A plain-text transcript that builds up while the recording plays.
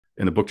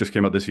and the book just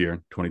came out this year,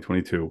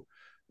 2022.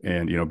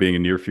 And, being a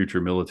near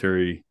future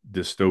military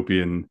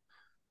dystopian,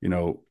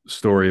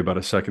 story about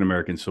a second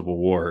American Civil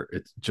War,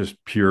 it's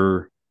just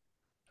pure,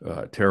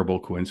 terrible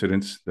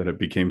coincidence that it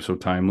became so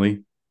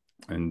timely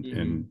and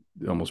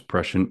Hmm. almost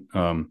prescient.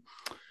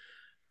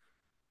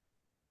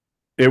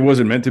 It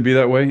wasn't meant to be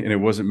that way, and it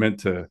wasn't meant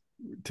to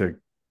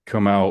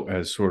come out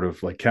as sort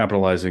of like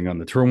capitalizing on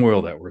the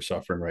turmoil that we're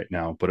suffering right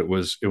now. But it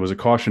was a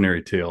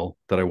cautionary tale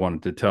that I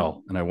wanted to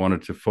tell, and I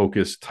wanted to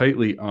focus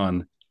tightly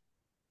on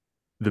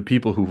the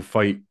people who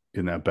fight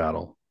in that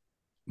battle,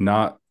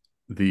 not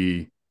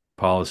the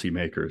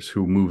policymakers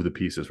who move the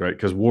pieces, right?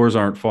 Because wars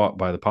aren't fought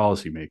by the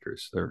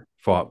policymakers; they're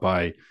fought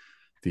by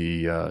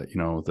the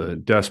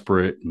the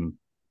desperate and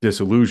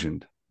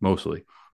disillusioned mostly.